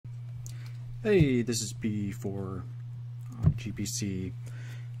Hey, this is B for GPC.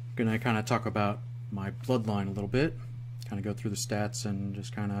 Gonna kind of talk about my bloodline a little bit, kind of go through the stats and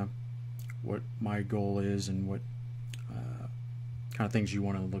just kind of what my goal is and what kind of things you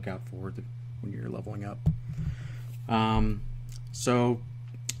want to look out for when you're leveling up. So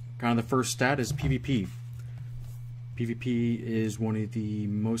kind of the first stat is PvP. PvP is one of the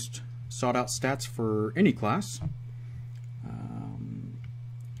most sought out stats for any class.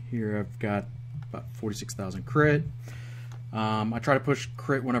 Here I've got about 46,000 crit. I try to push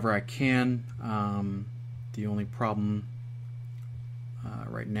crit whenever I can. The only problem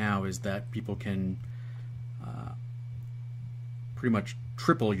right now is that people can pretty much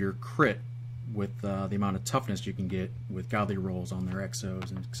triple your crit with the amount of toughness you can get with godly rolls on their exos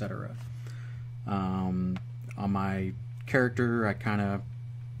and etc. On my character, I kind of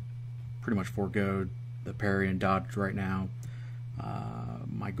pretty much foregoed the parry and dodge right now.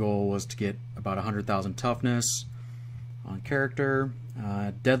 My goal was to get about 100,000 toughness on character.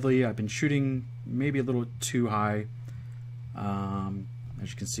 Deadly, I've been shooting maybe a little too high.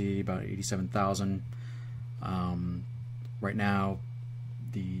 As you can see, about 87,000. Right now,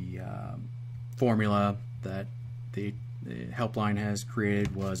 the formula that the helpline has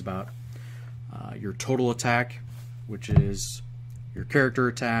created was about your total attack, which is your character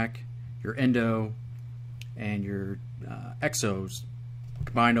attack, your endo, and your exos.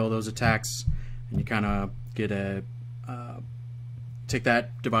 Combine all those attacks, and you kind of get a take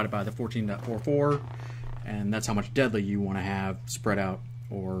that divided by the 14.44, and that's how much deadly you want to have spread out,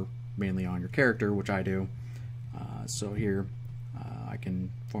 or mainly on your character, which I do. So here I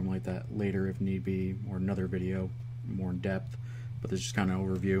can formulate that later if need be, or another video more in depth, but this is just kind of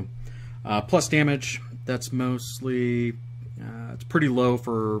overview. Plus damage, that's mostly it's pretty low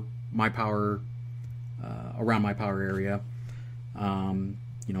for my power, around my power area.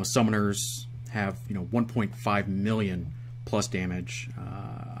 You know, summoners have 1.5 million plus damage.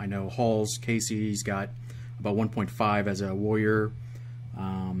 I know Hall's Casey's got about 1.5 as a warrior.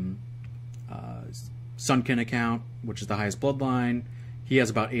 Sunken account, which is the highest bloodline, he has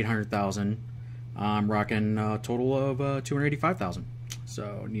about 800,000. I'm rocking a total of 285,000.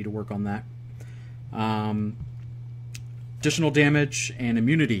 So need to work on that. Additional damage and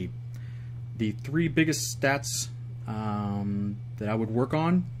immunity. The three biggest stats that I would work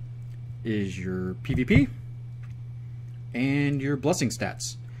on is your PvP and your blessing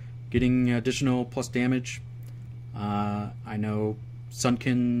stats. Getting additional plus damage. I know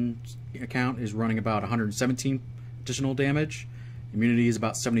Sunken's account is running about 117 additional damage. Immunity is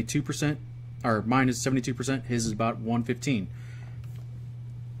about 72%, or mine is 72%, his is about 115.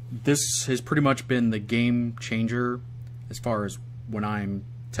 This has pretty much been the game changer as far as when I'm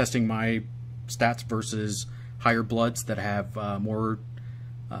testing my stats versus higher bloods that have more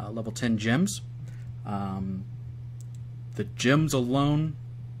level 10 gems. The gems alone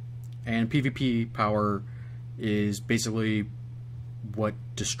and PvP power is basically what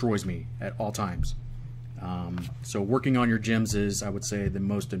destroys me at all times. So working on your gems is, I would say, the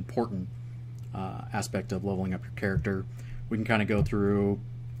most important aspect of leveling up your character. We can kind of go through,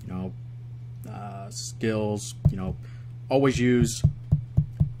 skills. Always use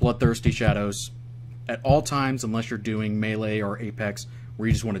Bloodthirsty Shadows at all times, unless you're doing melee or apex, where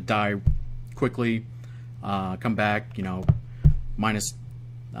you just want to die quickly, come back, minus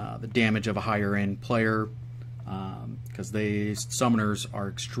the damage of a higher end player, because summoners are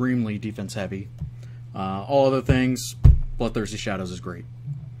extremely defense heavy. All other things, Bloodthirsty Shadows is great.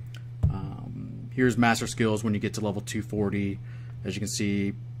 Here's master skills when you get to level 240. As you can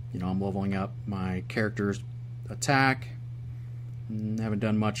see, I'm leveling up my character's attack. Haven't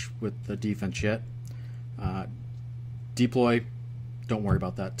done much with the defense yet. Deploy, don't worry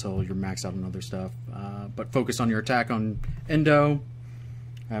about that till you're maxed out on other stuff. But focus on your attack on endo.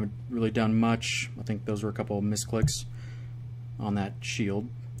 I haven't really done much. I think those were a couple of misclicks on that shield.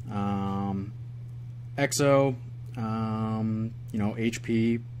 Exo,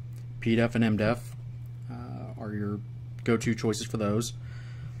 HP, PDEF, and MDEF are your go-to choices for those.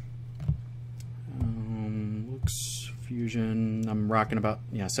 Looks, fusion, I'm rocking about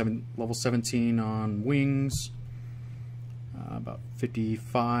level 17 on wings, about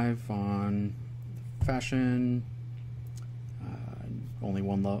 55 on fashion. Only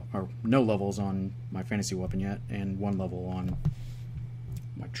no levels on my fantasy weapon yet, and 1 level on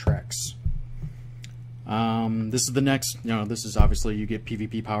my Trex. This is the next, this is obviously you get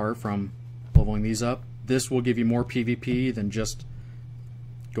PvP power from leveling these up. This will give you more PvP than just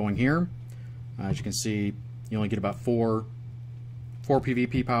going here. As you can see, you only get about 4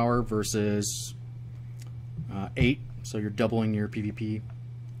 PvP power versus 8, so you're doubling your PvP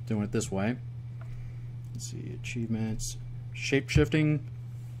doing it this way. let's see, achievements, shapeshifting.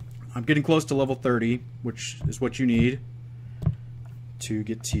 I'm getting close to level 30, which is what you need to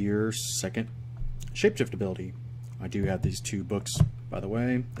get to your second shapeshift ability. I do have these 2 books, by the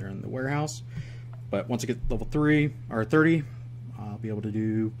way. They're in the warehouse. But once I get level 3 or 30, I'll be able to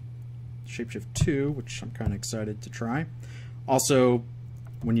do shapeshift 2, which I'm kind of excited to try. Also,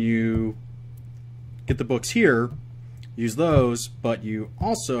 when you get the books here, use those, but you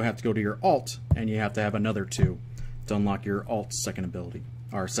also have to go to your alt, and you have to have another 2 to unlock your alt's second ability,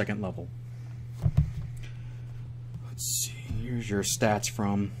 or second level. Let's see, here's your stats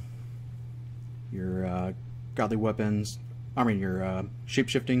from your godly weapons, your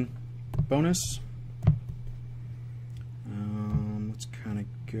shapeshifting bonus.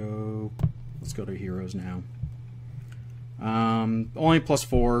 Let's go to heroes now. Only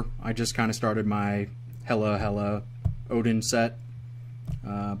 +4. I just kind of started my Hella Odin set,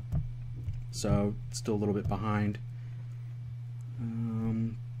 so still a little bit behind.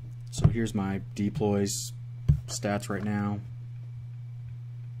 So here's my deploys stats right now.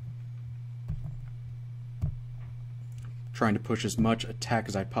 Trying to push as much attack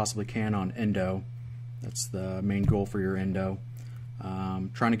as I possibly can on Endo. That's the main goal for your Endo.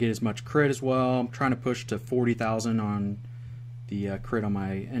 Trying to get as much crit as well. I'm trying to push to 40,000 on the crit on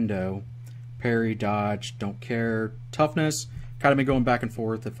my Endo. Parry, dodge, don't care. Toughness, kind of been going back and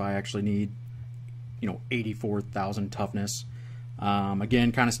forth if I actually need, 84,000 toughness.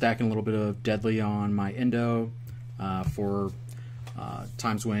 Again, kind of stacking a little bit of deadly on my Endo for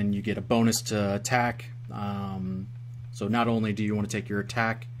times when you get a bonus to attack. So not only do you want to take your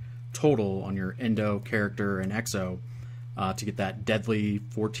attack total on your Endo character and Exo to get that deadly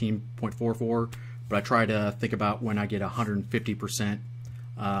 14.44, but I try to think about when I get 150%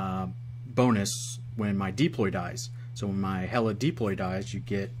 bonus when my deploy dies. So when my Hella deploy dies, you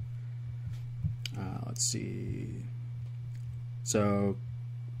get, let's see, so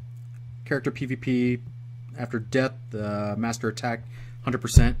character PvP, after death, the master attack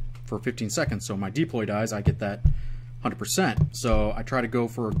 100% for 15 seconds. So when my deploy dies, I get that 100%. So I try to go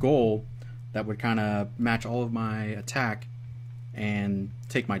for a goal that would kind of match all of my attack and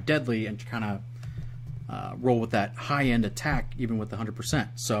take my deadly and kind of roll with that high-end attack even with the 100%.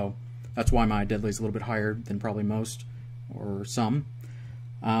 So that's why my deadly is a little bit higher than probably most or some.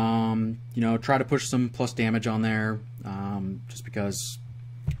 Try to push some plus damage on there just because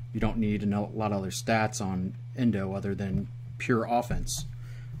you don't need a lot of other stats on Endo other than pure offense.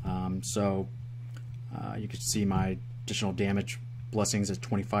 So you can see my additional damage blessings at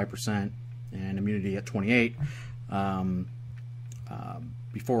 25% and immunity at 28.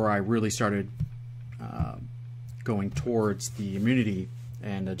 Before I really started going towards the immunity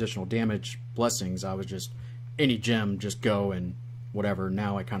and additional damage blessings, I was just any gem, just go and whatever.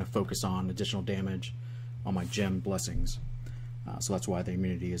 Now I kind of focus on additional damage on my gem blessings. So that's why the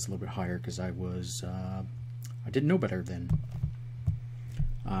immunity is a little bit higher, because I didn't know better then.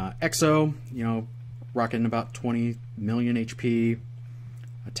 Exo, rocking about 20 million HP.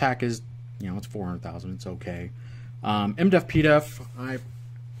 Attack is, it's 400,000. It's okay. MDef, PDef, I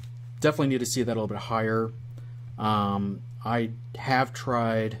definitely need to see that a little bit higher. I have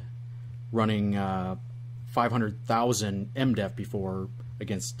tried running 500,000 MDef before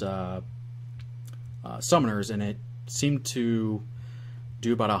against summoners, and it seemed to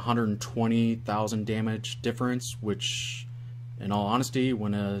do about 120,000 damage difference, which, in all honesty,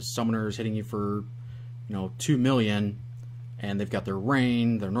 when a summoner is hitting you for 2 million and they've got their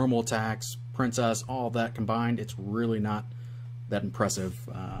rain, their normal attacks, princess, all that combined, it's really not that impressive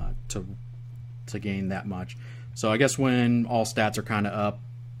to gain that much. So I guess when all stats are kind of up,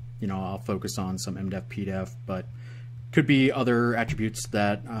 I'll focus on some MDef, PDef, but could be other attributes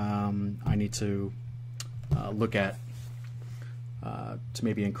that I need to look at to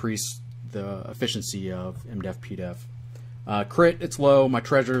maybe increase the efficiency of MDef, PDef. Crit, it's low. My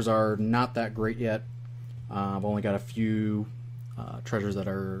treasures are not that great yet. I've only got a few treasures that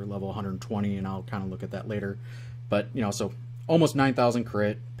are level 120, and I'll kind of look at that later. But, so almost 9,000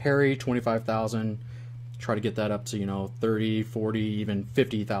 crit. Parry, 25,000. Try to get that up to, 30, 40, even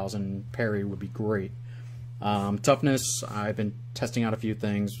 50,000 parry would be great. Toughness, I've been testing out a few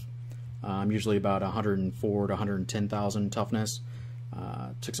things. I'm usually about 104 to 110,000 toughness.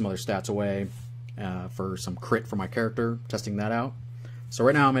 Took some other stats away for some crit for my character, testing that out. So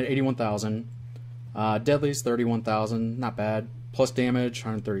right now I'm at 81,000. Deadly's 31,000, not bad. Plus damage,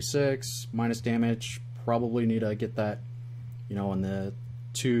 136. Minus damage, probably need to get that, in the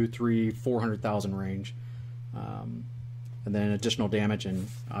 2, 3, 400,000 range. And then additional damage and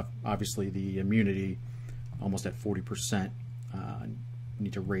obviously the immunity, almost at 40%.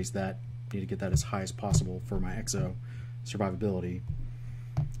 Need to raise that need to get that as high as possible for my exo survivability.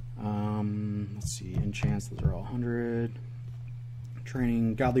 Let's see, enchants, those are all 100.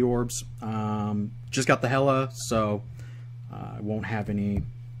 Training, Godly Orbs. Just got the Hella, so I won't have any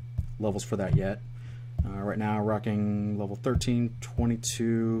levels for that yet. Right now, rocking level 13,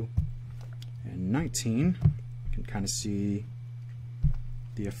 22, and 19. You can kind of see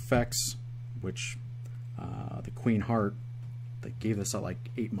the effects, which the Queen Heart, they gave this out like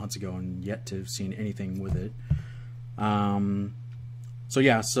 8 months ago and yet to have seen anything with it. So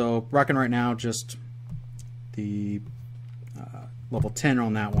yeah, so rocking right now just the level 10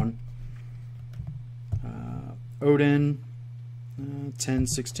 on that one. Odin, 10,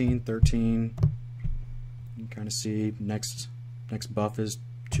 16, 13. You can kind of see next buff is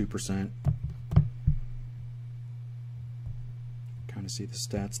 2%. Kind of see the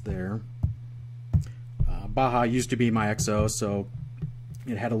stats there. Baja used to be my exo, so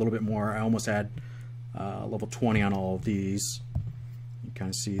it had a little bit more. I almost had level 20 on all of these. You kind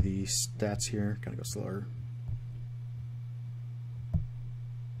of see the stats here. Kind of go slower.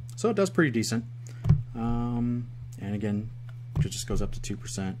 So it does pretty decent. And again, it just goes up to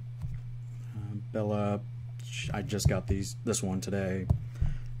 2%. Bella, I just got this one today.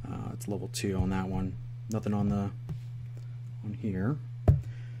 It's level 2 on that one. Nothing on here.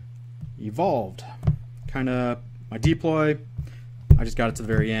 Evolved. Kind of my deploy. I just got it to the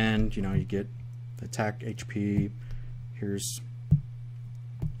very end. You know, you get the attack HP. Here's,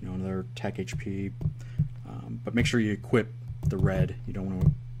 you know, another attack HP. But make sure you equip the red. You don't want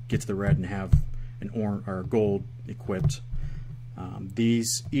to get to the red and have an orange or gold equipped.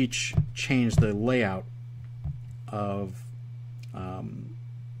 These each change the layout of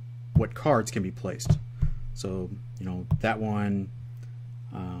what cards can be placed. So, you know, that one,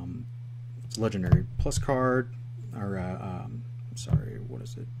 it's legendary plus card, or I'm sorry, what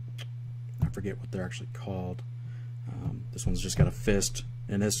is it? I forget what they're actually called. This one's just got a fist,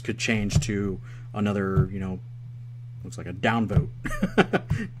 and this could change to another, you know, looks like a downvote,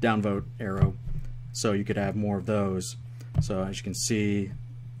 downvote arrow. So you could have more of those. So as you can see,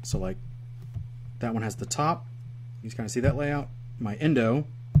 so like that one has the top. You can kind of see that layout. My Endo,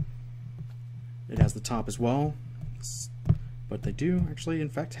 it has the top as well, but they do actually, in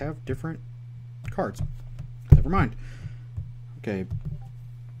fact, have different cards. Never mind. Okay.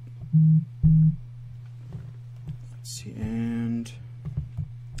 Let's see, and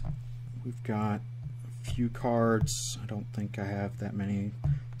we've got a few cards. I don't think I have that many.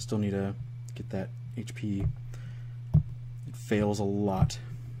 Still need to get that HP. It fails a lot,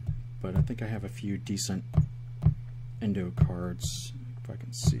 but I think I have a few decent Endo cards, if I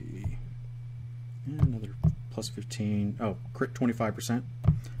can see. And another plus 15. Oh, crit 25%.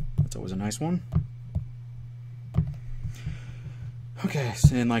 That's always a nice one. Okay,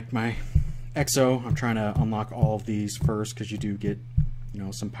 so in like my Exo, I'm trying to unlock all of these first because you do get, you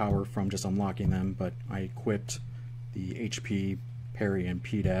know, some power from just unlocking them. But I equipped the HP, parry, and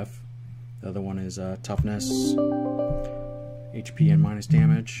PDEF. The other one is toughness, HP, and minus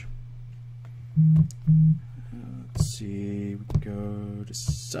damage. Let's see, we can go to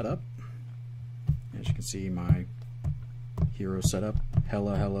setup. As you can see, my hero setup,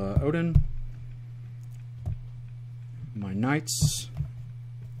 Hella Odin. My knights,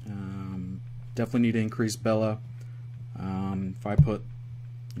 definitely need to increase Bella. If I put,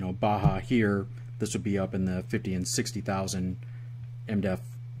 you know, Baja here, this would be up in the 50 and 60,000 MDEF,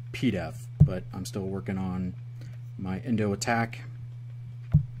 PDEF, but I'm still working on my Endo attack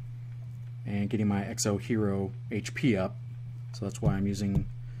and getting my Exo hero HP up, so that's why I'm using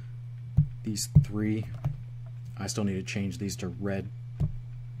these three. I still need to change these to red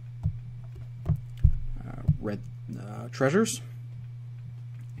treasures.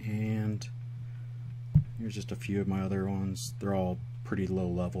 And here's just a few of my other ones. They're all pretty low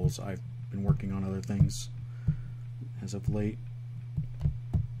levels. I've been working on other things as of late.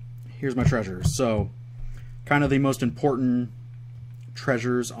 Here's my treasures. So kind of the most important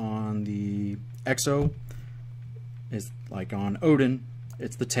treasures on the Exo is, like on Odin,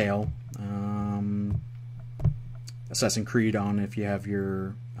 it's the tail. Assassin's Creed on if you have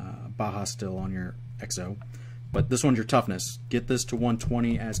your Baja still on your Exo. But this one's your toughness. Get this to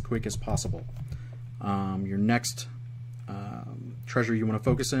 120 as quick as possible. Your next treasure you want to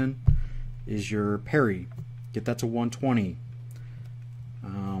focus in is your parry. Get that to 120.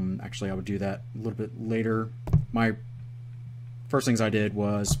 Actually, I would do that a little bit later. My first things I did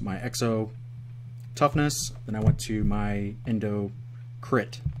was my Exo toughness, then I went to my Endo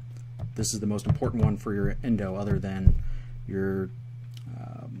crit. This is the most important one for your Endo, other than your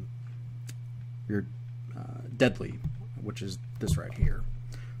deadly, which is this right here.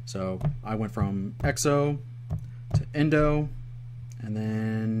 So I went from Exo to Endo, and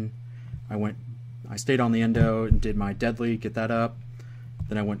then I stayed on the Endo and did my Deadly, get that up.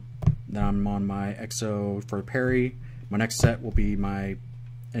 Then I'm on my Exo for parry. My next set will be my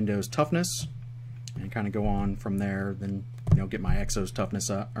Endo's Toughness, and kind of go on from there. Then, you know, get my Exo's Toughness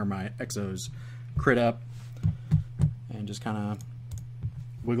up, or my Exo's crit up, and just kind of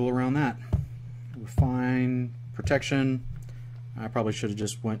wiggle around that. Refine, protection. I probably should have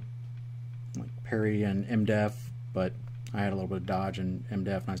just went like parry and MDef, but I had a little bit of dodge and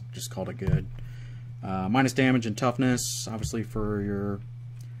MDef, and I just called it good. Minus damage and toughness, obviously for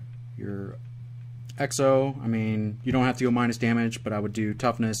your Exo. I mean, you don't have to go minus damage, but I would do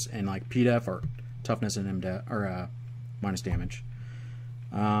toughness and like PDef, or toughness and MDef, or minus damage.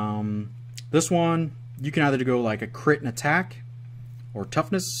 This one, you can either go like a crit and attack, or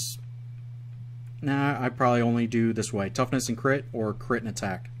toughness. Nah, I'd probably only do this way: toughness and crit, or crit and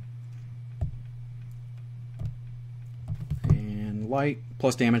attack. And light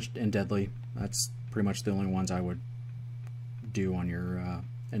plus damage and deadly. That's pretty much the only ones I would do on your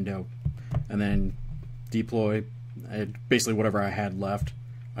Endo. And then deploy, basically whatever I had left.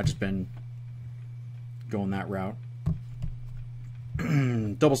 I've just been going that route.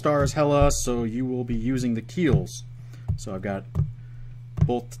 Double stars, Hella, so you will be using the keels. So I've got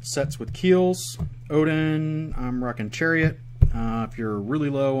both sets with keels. Odin, I'm rocking Chariot. If you're really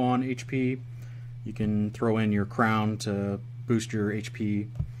low on HP, you can throw in your crown to boost your HP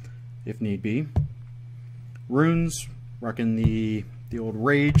if need be. Runes, rocking the old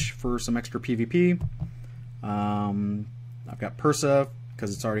Rage for some extra PvP. I've got Persa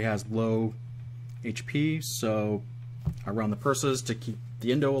because it already has low HP, so I run the Persas to keep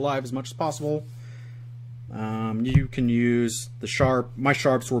the Endo alive as much as possible. You can use the Sharp. My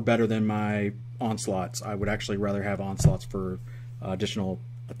Sharps were better than my Onslaughts. I would actually rather have Onslaughts for additional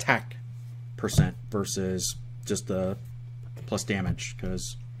attack percent versus just the plus damage,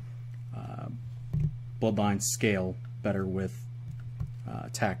 because Bloodlines scale better with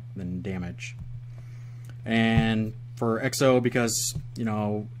attack than damage. And for Exo, because, you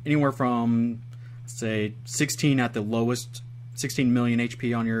know, anywhere from, say, 16 at the lowest, 16 million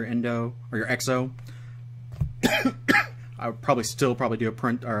HP on your Endo or your Exo, I would probably do a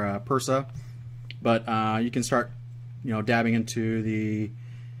print or a Persa, but you can start, you know, dabbing into the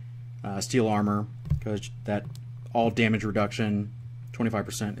steel armor, because that all damage reduction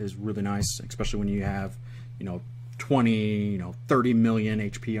 25% is really nice, especially when you have, you know, 30 million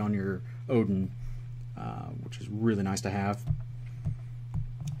HP on your Odin, which is really nice to have.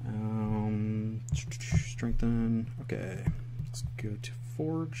 Strengthen. Okay, let's go to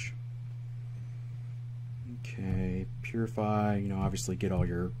Forge. Okay, Purify, you know, obviously get all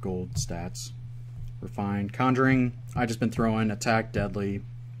your gold stats. Refine. Conjuring, I just been throwing attack, deadly.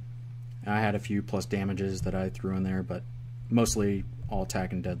 I had a few plus damages that I threw in there, but mostly all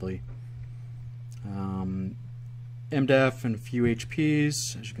attack and deadly. MDef and a few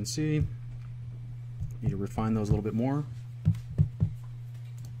HPs, as you can see. Need to refine those a little bit more.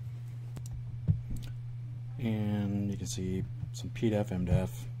 And you can see some PDef, MDef,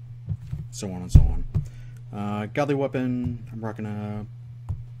 so on and so on. Godly Weapon, I'm rocking a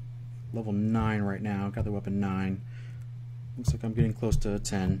level 9 right now. Godly Weapon 9. Looks like I'm getting close to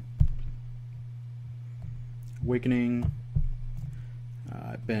 10. Awakening.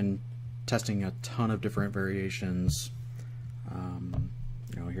 I've been testing a ton of different variations.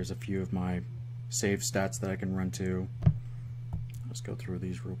 You know, here's a few of my save stats that I can run to. Let's go through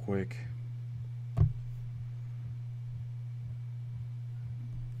these real quick. I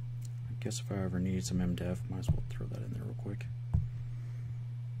guess if I ever need some MDef, might as well throw that in there real quick.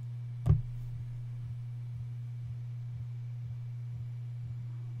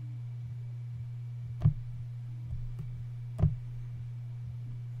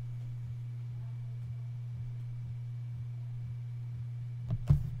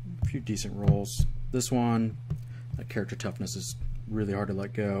 A few decent rolls. This one, that character toughness is really hard to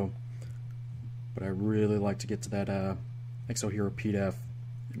let go, but I really like to get to that Exo Hero PDef,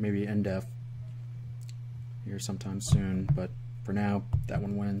 maybe NDef here sometime soon, but for now that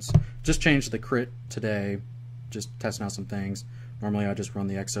one wins. Just changed the crit today, just testing out some things. Normally I just run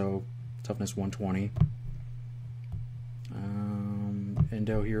the Exo toughness 120.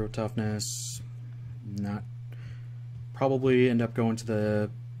 Endo Hero toughness, not probably end up going to the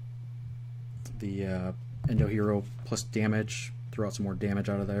Endo Hero plus damage, throw out some more damage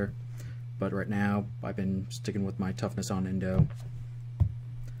out of there, but right now I've been sticking with my toughness on Endo.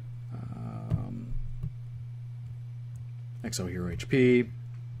 Exo Hero HP,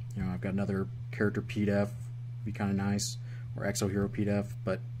 you know, I've got another character PDef, be kind of nice, or Exo Hero PDef,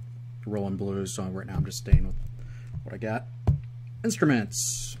 but rolling blues, so right now I'm just staying with what I got.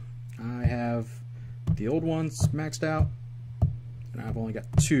 Instruments. I have the old ones maxed out, and I've only got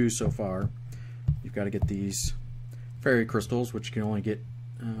 2 so far. You've got to get these fairy crystals, which you can only get,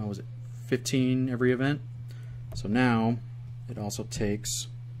 was it 15 every event? So now it also takes,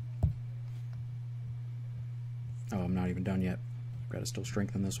 oh, I'm not even done yet. I've got to still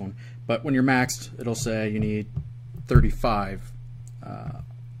strengthen this one. But when you're maxed, it'll say you need 35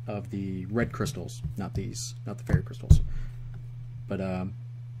 of the red crystals, not these, not the fairy crystals. But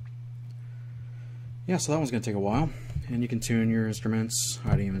yeah, so that one's going to take a while. And you can tune your instruments.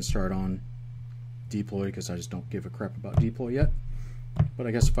 I didn't even start on deploy because I just don't give a crap about deploy yet. But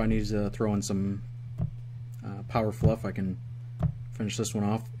I guess if I need to throw in some power fluff, I can finish this one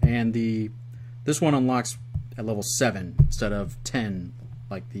off. And this one unlocks at level 7 instead of 10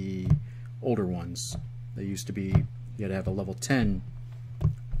 like the older ones. They used to be, you had to have a level 10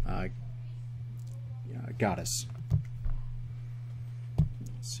 goddess.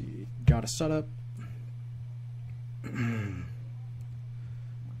 Let's see, goddess setup. Let's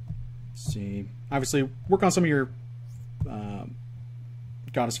see, obviously work on some of your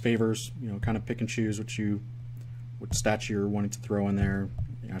goddess favors, you know, kind of pick and choose what stats you're wanting to throw in there.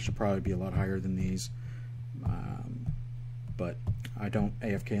 I should probably be a lot higher than these, but I don't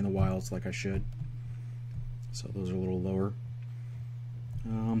AFK in the wilds like I should, so those are a little lower.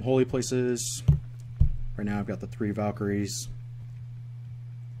 Holy places, right now I've got the 3 Valkyries,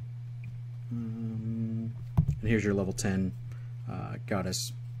 and here's your level 10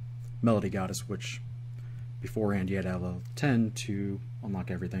 goddess, melody goddess, which beforehand you had to have level 10 to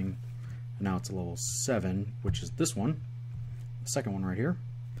unlock everything, and now it's a level 7, which is this one, the second one right here.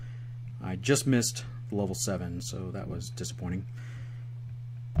 I just missed the level 7, so that was disappointing.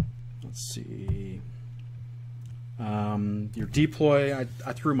 Let's see. Your deploy,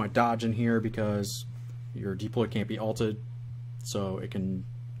 I threw my dodge in here because your deploy can't be ulted, so it can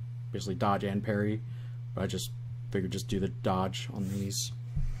basically dodge and parry, but I just figured just do the dodge on these.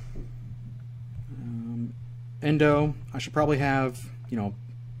 Endo, I should probably have, you know,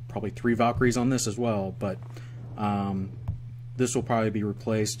 probably 3 Valkyries on this as well, but this will probably be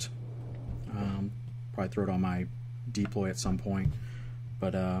replaced. Probably throw it on my deploy at some point,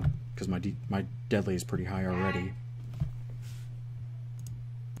 but because my deadly is pretty high already.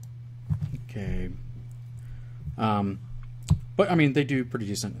 Okay, but I mean they do pretty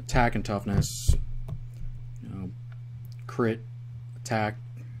decent attack and toughness, you know, crit, attack,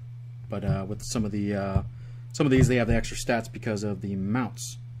 but with some of these they have the extra stats because of the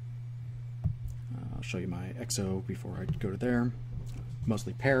mounts. I'll show you my exo before I go to there.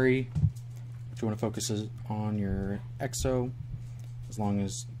 Mostly parry. If you want to focus on your exo, as long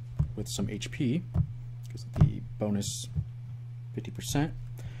as with some HP, because the bonus 50%.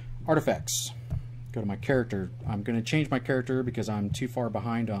 Artifacts. Go to my character. I'm going to change my character because I'm too far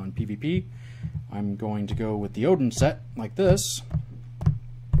behind on PvP. I'm going to go with the Odin set like this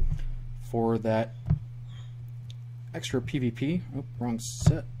for that extra PvP. Oh, wrong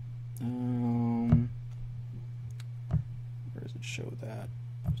set. Where does it show that?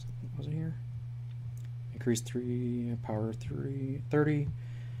 Was it here? Increase 3, power 3, 30.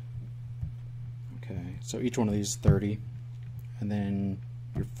 Okay, so each one of these is 30. And then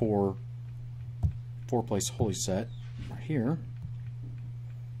your 4-place holy set right here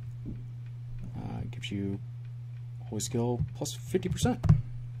gives you holy skill plus 50%.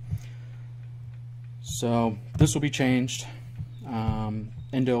 So this will be changed.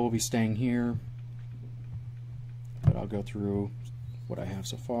 Endo will be staying here, but I'll go through what I have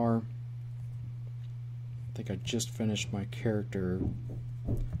so far. I think I just finished my character,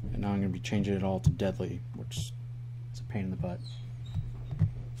 and now I'm going to be changing it all to deadly, which is a pain in the butt.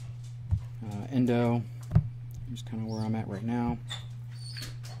 Endo, here's kind of where I'm at right now.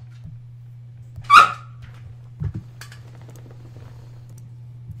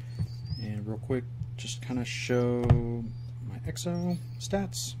 And real quick, just kind of show my exo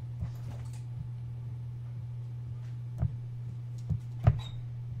stats.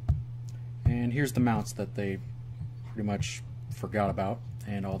 And here's the mounts that they pretty much forgot about,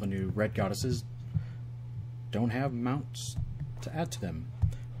 and all the new red goddesses don't have mounts to add to them.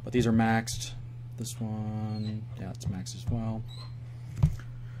 But these are maxed. This one, yeah, it's maxed as well.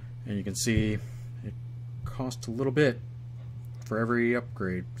 And you can see it costs a little bit for every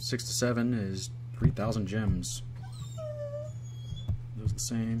upgrade. 6 to 7 is 3,000 gems. Those the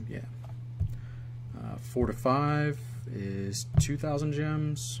same? Yeah. 4 to 5 is 2,000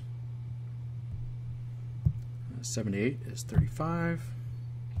 gems. 7 to 8 is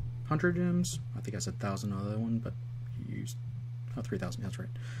 3,500 gems. I think I said 1,000 on the other one, but you used 3,000. That's right.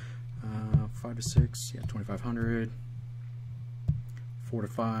 5 to 6, yeah, 2,500. 4 to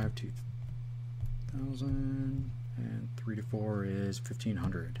 5, 2,000, and 3 to 4 is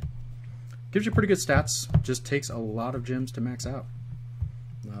 1,500. Gives you pretty good stats. Just takes a lot of gems to max out.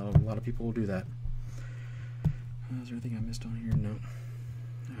 A lot of people will do that. Is there anything I missed on here? No.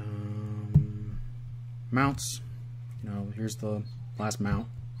 Mounts. You know, here's the last mount.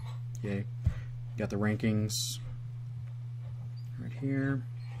 Yay. You got the rankings right here.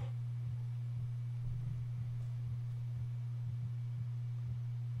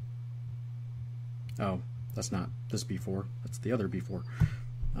 Oh, that's not this B4. That's the other B4.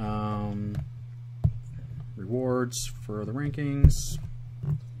 Rewards for the rankings.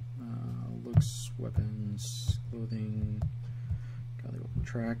 Looks, weapons, clothing. Got the open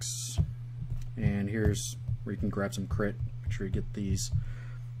tracks. And here's where you can grab some crit. Make sure you get these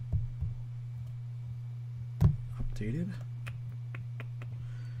updated.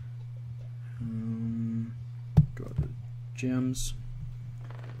 Go to gems.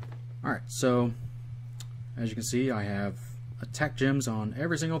 Alright, so as you can see, I have attack gems on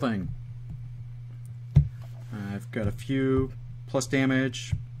every single thing. I've got a few plus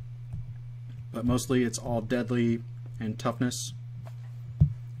damage, but mostly it's all deadly and toughness.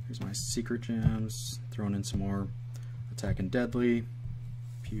 Here's my secret gems, throwing in some more attack and deadly,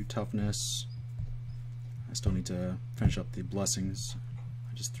 a few toughness. I still need to finish up the blessings.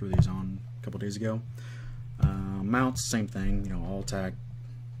 I just threw these on a couple days ago. Mounts, same thing, you know, all attack,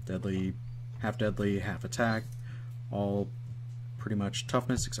 deadly, half attack, all pretty much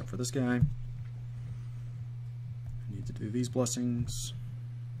toughness except for this guy. I need to do these blessings.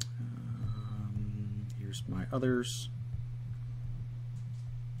 Here's my others.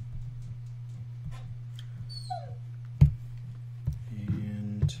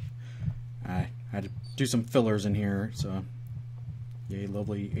 And I had to do some fillers in here, so yay,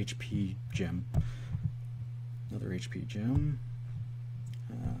 lovely HP gem. Another HP gem.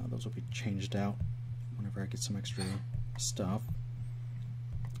 Those will be changed out whenever I get some extra stuff.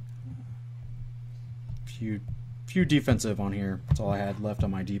 Few defensive on here. That's all I had left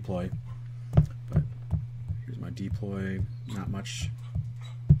on my deploy. But here's my deploy. Not much.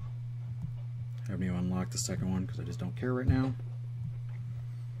 I haven't even unlocked the second one because I just don't care right now.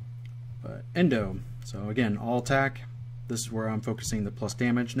 But endo. So again, all attack. This is where I'm focusing the plus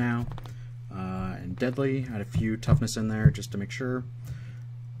damage now. And deadly. I had a few toughness in there just to make sure.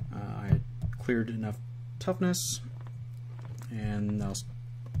 I had cleared enough toughness, and I'll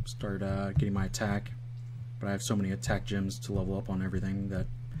start getting my attack. But I have so many attack gems to level up on everything that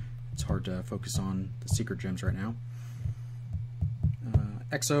it's hard to focus on the secret gems right now.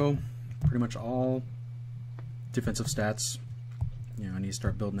 Exo, pretty much all defensive stats. You know, I need to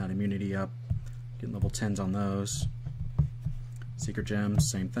start building that immunity up, getting level 10s on those. Secret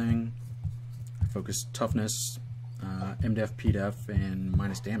gems, same thing. I focus toughness, MDef, PDef, and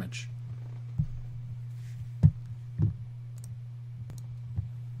minus damage.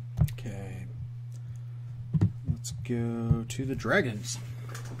 Okay, let's go to the dragons.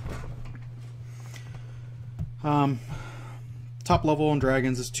 Top level on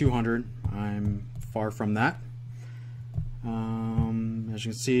dragons is 200. I'm far from that. As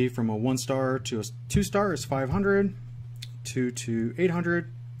you can see, from a 1-star to a 2-star is 500. 2 to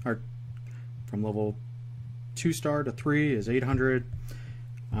 800, or from level 2-star to 3 is 800.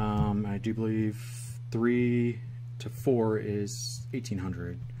 I do believe 3 to 4 is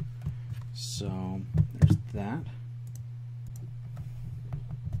 1800. So there's that.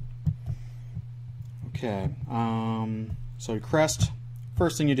 Okay, so crest,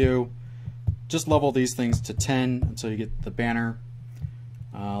 first thing you do, just level these things to 10 until you get the banner.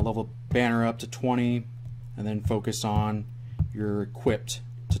 Level banner up to 20, and then focus on your equipped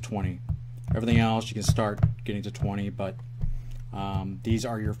to 20. Everything else you can start getting to 20, but these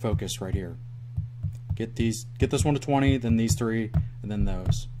are your focus right here. Get this one to 20, then these 3, and then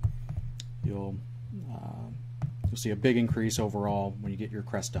those. You'll see a big increase overall when you get your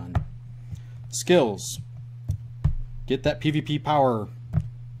crest done. Skills. Get that PvP power.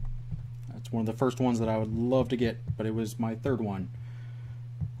 That's one of the first ones that I would love to get, but it was my third one.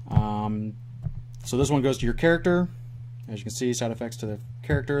 So this one goes to your character. As you can see, side effects to the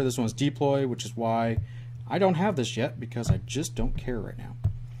character. This one's deploy, which is why I don't have this yet, because I just don't care right now.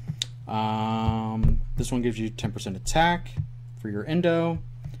 This one gives you 10% attack for your endo,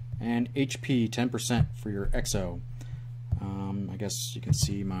 and HP 10% for your exo. I guess you can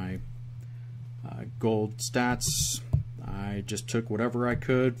see my gold stats. I just took whatever I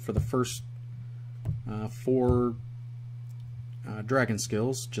could for the first 4 dragon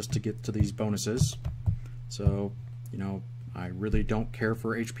skills just to get to these bonuses. So, you know, I really don't care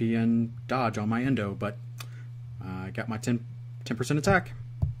for HP and dodge on my endo, but I got my 10% attack.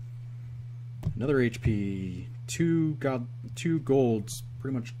 Another HP, two golds,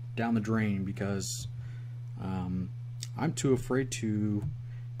 pretty much down the drain because I'm too afraid to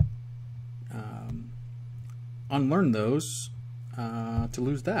unlearn those to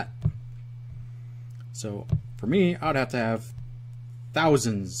lose that. So for me, I'd have to have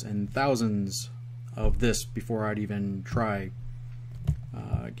thousands and thousands of this before I'd even try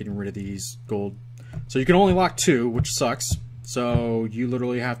getting rid of these gold. So you can only lock 2, which sucks. So you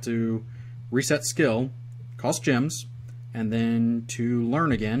literally have to reset skill, cost gems, and then to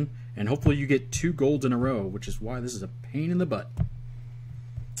learn again, and hopefully you get 2 golds in a row, which is why this is a pain in the butt.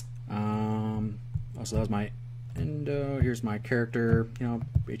 Also, that was my endo. Here's my character. You know,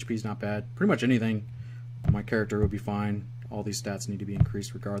 HP's not bad. Pretty much anything on my character would be fine. All these stats need to be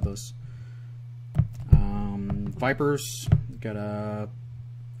increased regardless. Vipers, I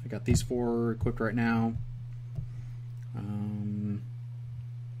got these 4 equipped right now.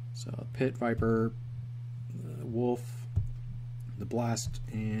 So Pit, Viper, the Wolf, the Blast,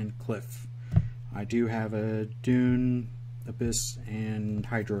 and Cliff. I do have a Dune, Abyss, and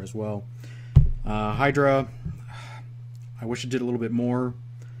Hydra as well. Hydra, I wish it did a little bit more.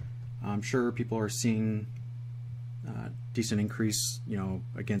 I'm sure people are seeing decent increase, you know,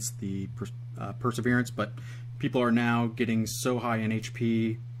 against the Perseverance, but people are now getting so high in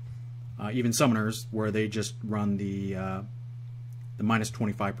HP, even summoners, where they just run the minus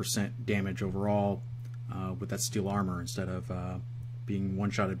 25% damage overall with that steel armor instead of being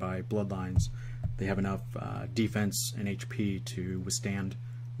one-shotted by bloodlines. They have enough defense and HP to withstand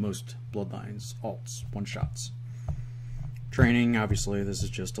most bloodlines, alts, one-shots. Training, obviously, this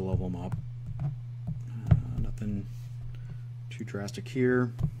is just to level them up. Nothing too drastic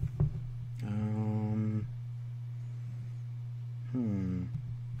here.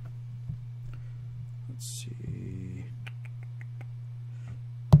 Let's see.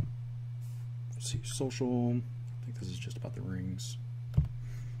 Let's see, social. I think this is just about the rings.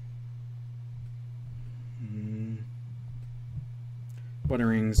 Wedding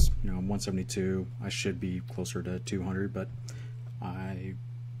rings, you know, 172. I should be closer to 200, but I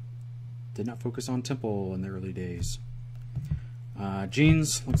did not focus on temple in the early days.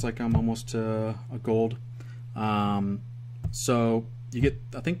 Jeans, looks like I'm almost to a gold. So you get,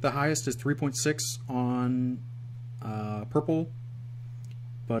 I think the highest is 3.6 on purple,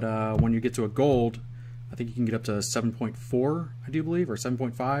 but when you get to a gold, I think you can get up to 7.4, I do believe, or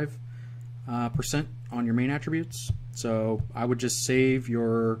 7.5% on your main attributes. So I would just save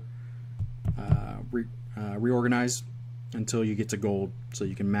your reorganize until you get to gold, so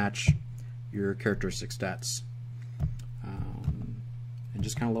you can match your characteristic stats. And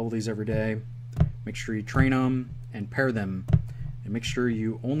just kind of level these every day. Make sure you train them and pair them, and make sure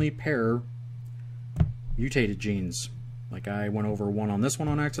you only pair mutated genes. Like I went over 1 on this one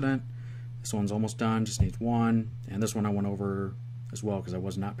on accident. This one's almost done, just needs 1, and this one I went over as well because I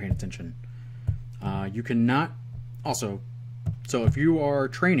was not paying attention. You cannot also, so if you are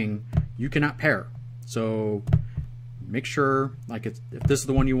training, you cannot pair. So make sure, like if this is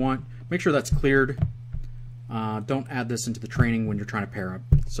the one you want, make sure that's cleared. Don't add this into the training when you're trying to pair up.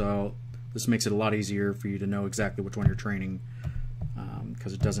 So this makes it a lot easier for you to know exactly which one you're training,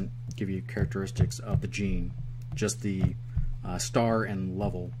 because it doesn't give you characteristics of the gene, just the star and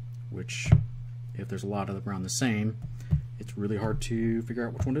level, which if there's a lot of them around the same, it's really hard to figure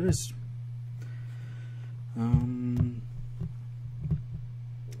out which one it is.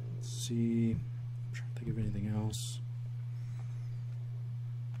 Let's see, I'm trying to think of anything else.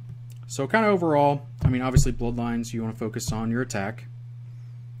 So kind of overall, I mean, obviously bloodlines, you want to focus on your attack.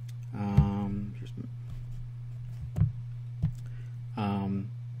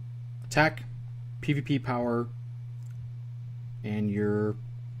 Attack, PvP power, and your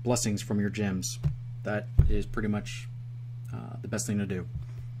blessings from your gems. That is pretty much the best thing to do.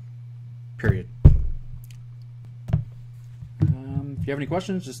 Period. If you have any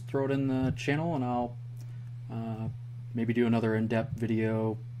questions, just throw it in the channel, and I'll maybe do another in-depth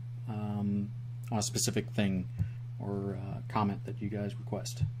video on a specific thing or comment that you guys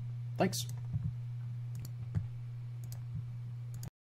request. Thanks.